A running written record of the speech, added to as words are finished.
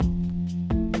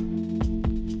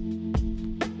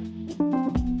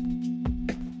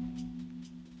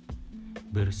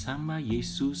Bersama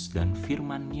Yesus dan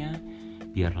firman-Nya,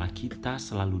 biarlah kita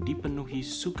selalu dipenuhi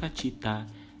sukacita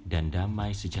dan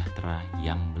damai sejahtera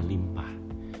yang melimpah.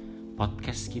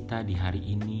 Podcast kita di hari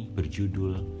ini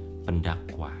berjudul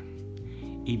Pendakwa.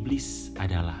 Iblis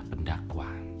adalah pendakwa.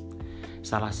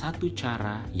 Salah satu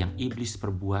cara yang iblis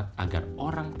perbuat agar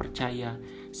orang percaya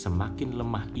semakin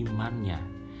lemah imannya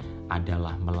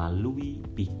adalah melalui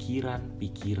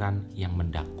pikiran-pikiran yang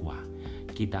mendakwa.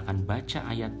 Kita akan baca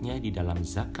ayatnya di dalam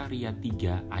Zakaria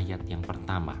 3 ayat yang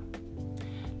pertama.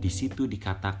 Di situ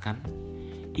dikatakan,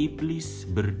 iblis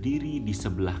berdiri di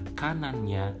sebelah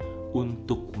kanannya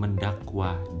untuk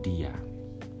mendakwa dia.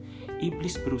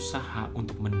 Iblis berusaha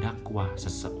untuk mendakwa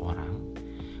seseorang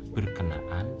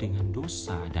berkenaan dengan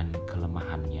dosa dan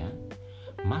kelemahannya,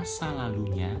 masa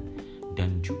lalunya,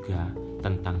 dan juga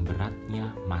tentang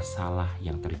beratnya masalah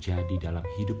yang terjadi dalam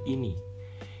hidup ini.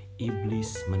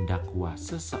 Iblis mendakwa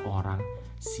seseorang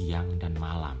siang dan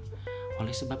malam. Oleh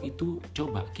sebab itu,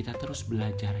 coba kita terus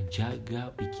belajar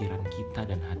jaga pikiran kita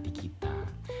dan hati kita.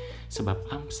 Sebab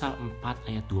Amsal 4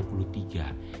 ayat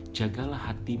 23,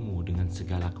 jagalah hatimu dengan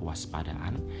segala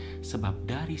kewaspadaan, sebab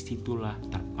dari situlah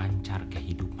terpancar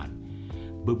kehidupan.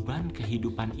 Beban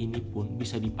kehidupan ini pun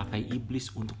bisa dipakai iblis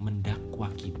untuk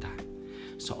mendakwa kita.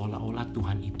 Seolah-olah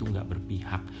Tuhan itu gak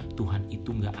berpihak, Tuhan itu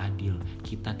gak adil,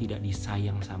 kita tidak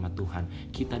disayang sama Tuhan,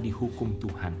 kita dihukum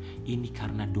Tuhan, ini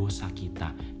karena dosa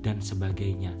kita, dan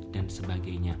sebagainya, dan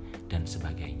sebagainya, dan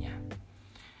sebagainya.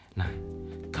 Nah,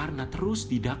 karena terus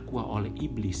didakwa oleh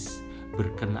iblis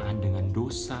berkenaan dengan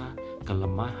dosa,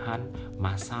 kelemahan,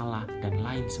 masalah, dan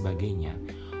lain sebagainya,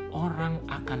 orang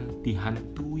akan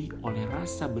dihantui oleh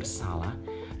rasa bersalah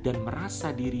dan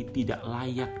merasa diri tidak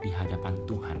layak di hadapan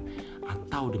Tuhan,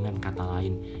 atau dengan kata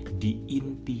lain,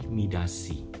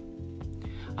 diintimidasi.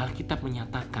 Alkitab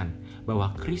menyatakan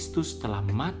bahwa Kristus telah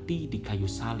mati di kayu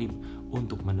salib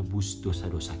untuk menebus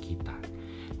dosa-dosa kita.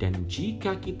 Dan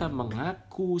jika kita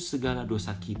mengaku segala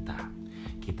dosa kita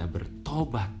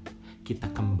bertobat,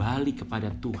 kita kembali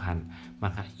kepada Tuhan,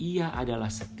 maka Ia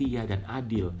adalah setia dan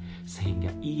adil,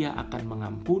 sehingga Ia akan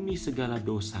mengampuni segala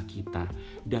dosa kita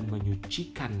dan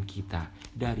menyucikan kita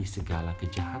dari segala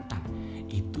kejahatan.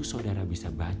 Itu saudara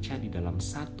bisa baca di dalam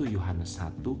 1 Yohanes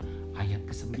 1 ayat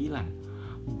ke-9.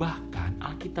 Bahkan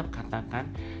Alkitab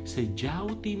katakan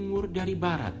sejauh timur dari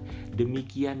barat,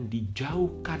 demikian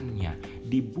dijauhkannya,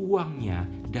 dibuangnya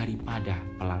daripada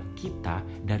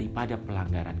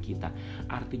pelanggaran kita.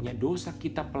 Artinya dosa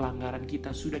kita, pelanggaran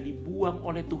kita sudah dibuang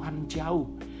oleh Tuhan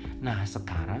jauh. Nah,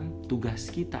 sekarang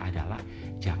tugas kita adalah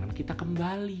jangan kita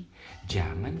kembali,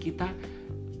 jangan kita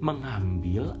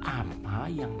mengambil apa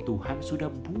yang Tuhan sudah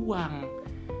buang.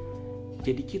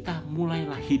 Jadi kita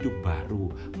mulailah hidup baru,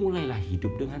 mulailah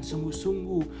hidup dengan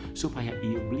sungguh-sungguh supaya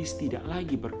iblis tidak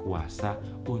lagi berkuasa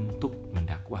untuk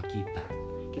mendakwa kita.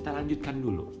 Kita lanjutkan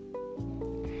dulu.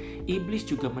 Iblis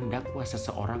juga mendakwa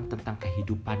seseorang tentang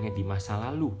kehidupannya di masa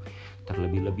lalu,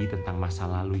 terlebih-lebih tentang masa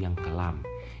lalu yang kelam.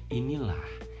 Inilah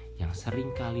yang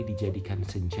seringkali dijadikan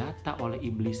senjata oleh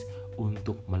iblis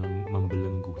untuk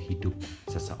membelenggu hidup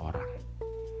seseorang.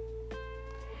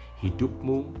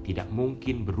 Hidupmu tidak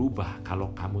mungkin berubah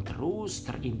kalau kamu terus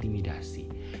terintimidasi.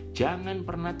 Jangan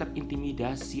pernah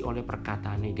terintimidasi oleh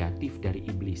perkataan negatif dari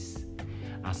iblis.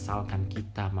 Asalkan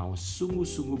kita mau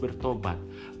sungguh-sungguh bertobat,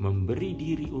 memberi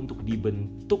diri untuk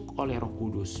dibentuk oleh Roh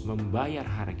Kudus, membayar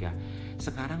harga.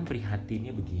 Sekarang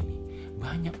prihatinnya begini,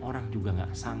 banyak orang juga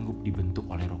gak sanggup dibentuk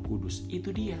oleh Roh Kudus. Itu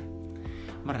dia.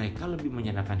 Mereka lebih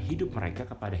menyenangkan hidup mereka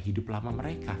kepada hidup lama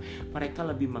mereka. Mereka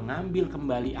lebih mengambil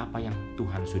kembali apa yang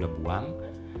Tuhan sudah buang.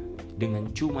 Dengan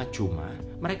cuma-cuma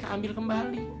mereka ambil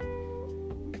kembali.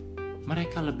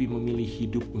 Mereka lebih memilih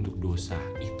hidup untuk dosa.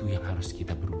 Itu yang harus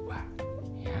kita berubah.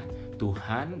 Ya,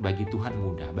 bagi Tuhan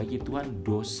mudah. Bagi Tuhan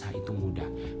dosa itu mudah.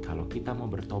 Kalau kita mau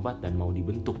bertobat dan mau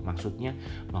dibentuk, maksudnya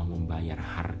mau membayar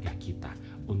harga kita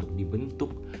untuk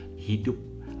dibentuk hidup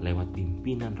lewat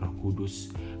pimpinan Roh Kudus,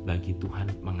 bagi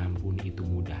Tuhan mengampuni itu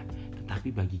mudah.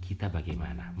 Tetapi bagi kita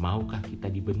bagaimana? Maukah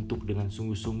kita dibentuk dengan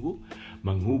sungguh-sungguh,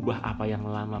 mengubah apa yang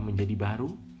lama menjadi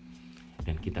baru?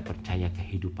 Dan kita percaya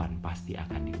kehidupan pasti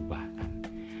akan diubahkan.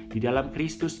 Di dalam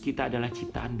Kristus kita adalah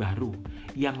ciptaan baru.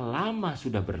 Yang lama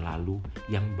sudah berlalu,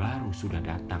 yang baru sudah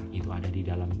datang. Itu ada di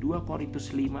dalam 2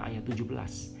 Korintus 5 ayat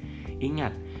 17.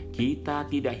 Ingat, kita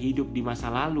tidak hidup di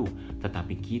masa lalu,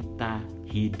 tetapi kita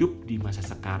hidup di masa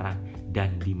sekarang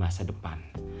dan di masa depan.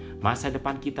 Masa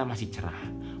depan kita masih cerah,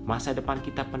 masa depan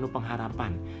kita penuh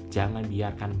pengharapan. Jangan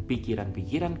biarkan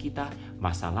pikiran-pikiran kita,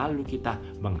 masa lalu kita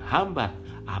menghambat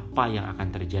apa yang akan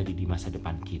terjadi di masa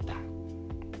depan kita.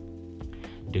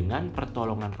 Dengan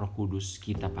pertolongan Roh Kudus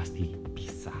kita pasti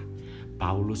bisa.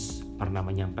 Paulus pernah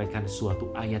menyampaikan suatu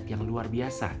ayat yang luar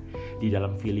biasa di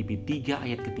dalam Filipi 3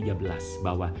 ayat ke-13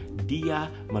 bahwa dia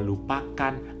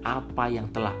melupakan apa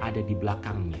yang telah ada di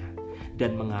belakangnya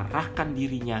dan mengarahkan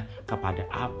dirinya kepada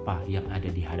apa yang ada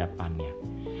di hadapannya.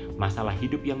 Masalah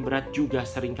hidup yang berat juga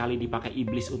seringkali dipakai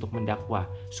iblis untuk mendakwa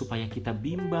supaya kita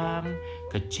bimbang,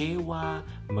 kecewa,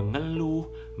 mengeluh,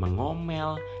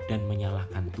 mengomel, dan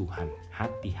menyalahkan Tuhan.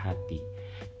 Hati-hati.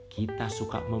 Kita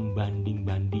suka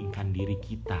membanding-bandingkan diri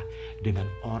kita dengan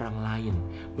orang lain,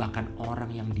 bahkan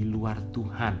orang yang di luar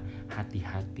Tuhan.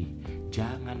 Hati-hati,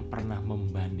 jangan pernah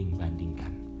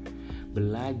membanding-bandingkan.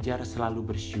 Belajar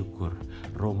selalu bersyukur.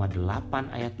 Roma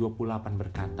 8 ayat 28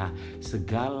 berkata,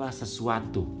 segala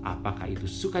sesuatu, apakah itu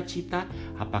sukacita,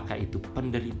 apakah itu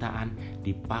penderitaan,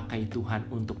 dipakai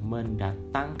Tuhan untuk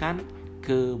mendatangkan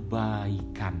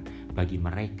kebaikan bagi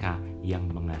mereka yang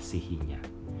mengasihinya.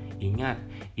 Ingat,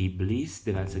 iblis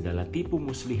dengan segala tipu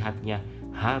muslihatnya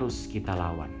harus kita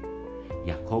lawan.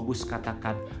 Yakobus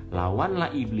katakan,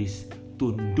 lawanlah iblis,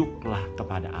 tunduklah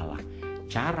kepada Allah.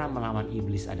 Cara melawan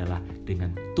iblis adalah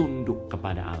dengan tunduk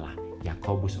kepada Allah.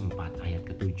 Yakobus 4 ayat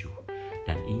ke-7.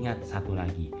 Dan ingat satu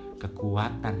lagi,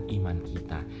 kekuatan iman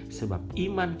kita. Sebab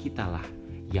iman kitalah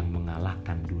yang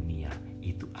mengalahkan dunia.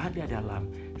 Itu ada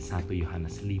dalam 1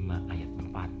 Yohanes 5 ayat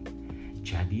 4.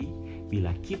 Jadi,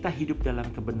 bila kita hidup dalam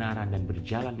kebenaran dan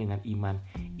berjalan dengan iman,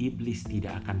 iblis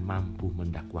tidak akan mampu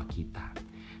mendakwa kita.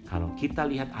 Kalau kita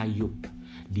lihat Ayub,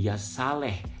 dia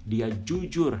saleh, dia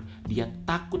jujur, dia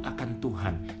takut akan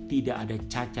Tuhan, tidak ada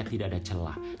cacat, tidak ada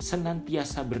celah,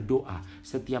 senantiasa berdoa.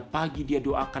 Setiap pagi dia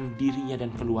doakan dirinya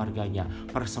dan keluarganya,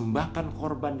 persembahkan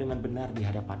korban dengan benar di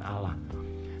hadapan Allah.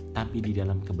 Tapi di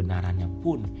dalam kebenarannya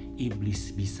pun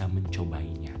iblis bisa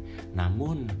mencobainya.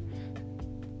 Namun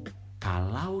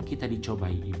kalau kita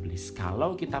dicobai iblis,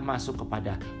 kalau kita masuk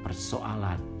kepada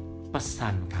persoalan,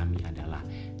 pesan kami adalah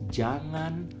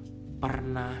jangan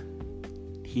pernah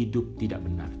hidup tidak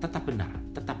benar, tetap benar,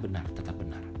 tetap benar, tetap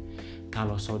benar.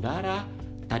 Kalau saudara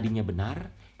tadinya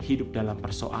benar, hidup dalam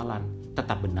persoalan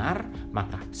tetap benar,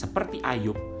 maka seperti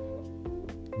Ayub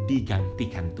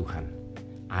digantikan Tuhan.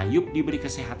 Ayub diberi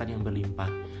kesehatan yang berlimpah,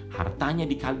 hartanya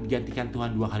digantikan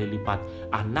Tuhan 2 kali lipat,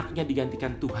 anaknya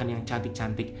digantikan Tuhan yang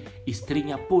cantik-cantik,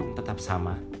 istrinya pun tetap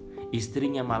sama.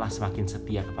 Istrinya malah semakin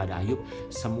setia kepada Ayub,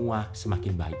 semua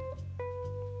semakin baik.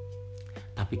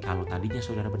 Tapi kalau tadinya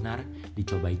saudara benar,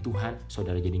 dicobai Tuhan,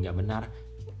 saudara jadi gak benar,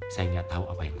 saya gak tahu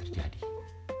apa yang terjadi.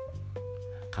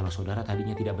 Kalau saudara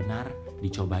tadinya tidak benar,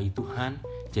 dicobai Tuhan,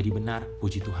 jadi benar,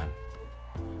 puji Tuhan.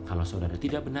 Kalau saudara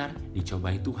tidak benar,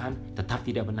 dicobai Tuhan, tetap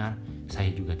tidak benar,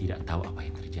 saya juga tidak tahu apa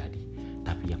yang terjadi.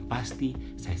 Tapi yang pasti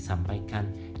saya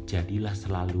sampaikan, jadilah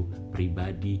selalu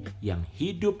pribadi yang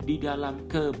hidup di dalam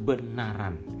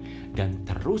kebenaran dan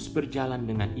terus berjalan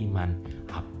dengan iman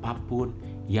apapun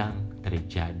yang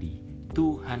terjadi.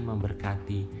 Tuhan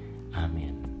memberkati.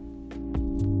 Amin.